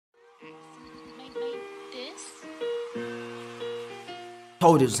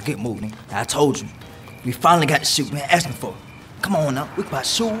Told you it was a good move, nigga. I told you. We finally got the shit we been asking for. Come on now. We can buy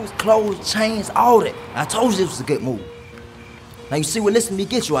shoes, clothes, chains, all that. I told you this was a good move. Now you see what listen me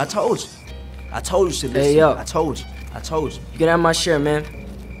get you. I told you. I told you shit listen. Hey, yo. I told you. I told you. You can have my share, man.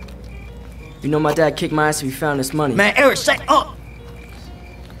 You know my dad kicked my ass if he found this money. Man, Eric, shut up.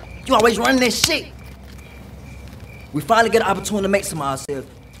 You always running that shit. We finally get an opportunity to make some of ourselves,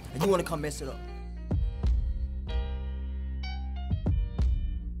 and you wanna come mess it up.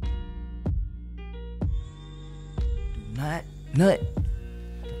 Do not nut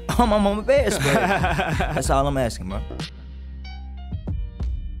on my mama bed, bro. That's all I'm asking, bro.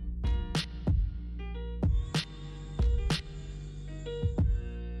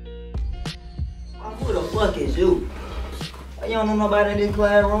 Who the fuck is you? You don't know nobody in this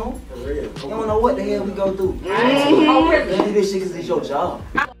classroom. For real. You don't know what the hell we go through. You do this shit because it's your job.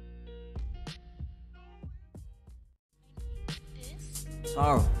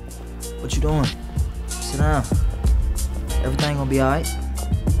 Sorrow, what you doing? Sit down. Everything gonna be alright.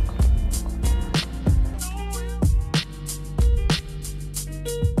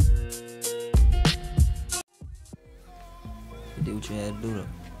 You did what you had to do though.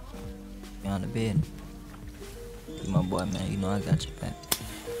 You on the bed. You my boy, man. You know I got your back.